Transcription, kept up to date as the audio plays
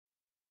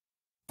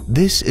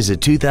This is a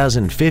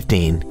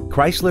 2015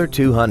 Chrysler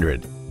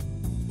 200.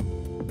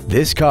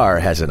 This car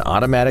has an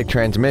automatic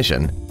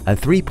transmission, a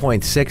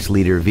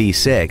 3.6-liter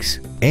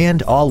V6,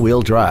 and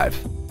all-wheel drive.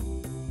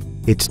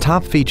 Its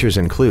top features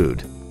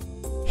include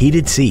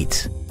heated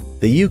seats,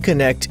 the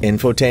Uconnect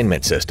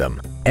infotainment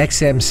system,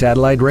 XM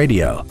satellite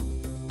radio,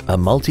 a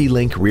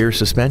multi-link rear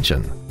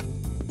suspension,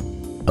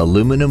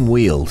 aluminum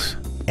wheels,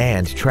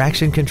 and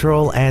traction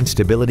control and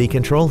stability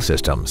control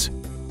systems.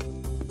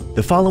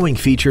 The following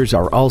features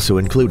are also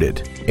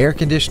included: air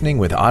conditioning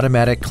with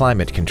automatic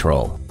climate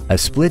control, a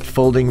split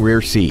folding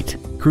rear seat,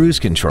 cruise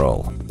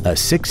control, a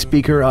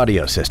 6-speaker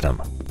audio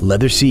system,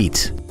 leather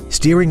seats,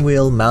 steering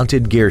wheel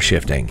mounted gear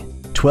shifting,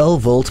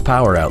 12-volt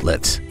power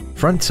outlets,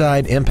 front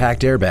side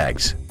impact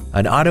airbags,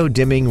 an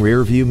auto-dimming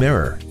rear view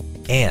mirror,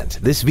 and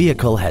this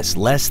vehicle has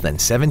less than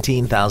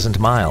 17,000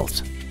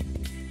 miles.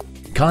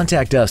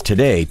 Contact us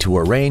today to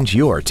arrange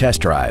your test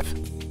drive.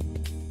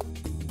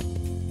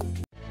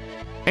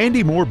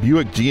 Andy Moore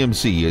Buick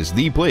GMC is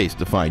the place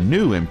to find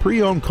new and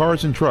pre-owned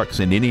cars and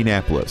trucks in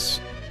Indianapolis.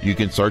 You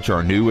can search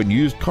our new and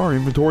used car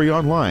inventory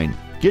online,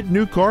 get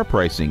new car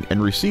pricing, and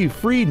receive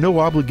free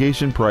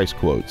no-obligation price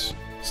quotes.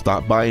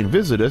 Stop by and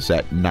visit us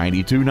at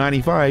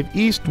 9295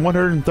 East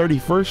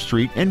 131st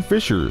Street in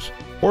Fishers,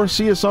 or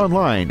see us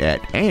online at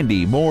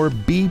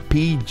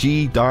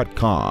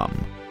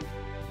andymoorebpg.com.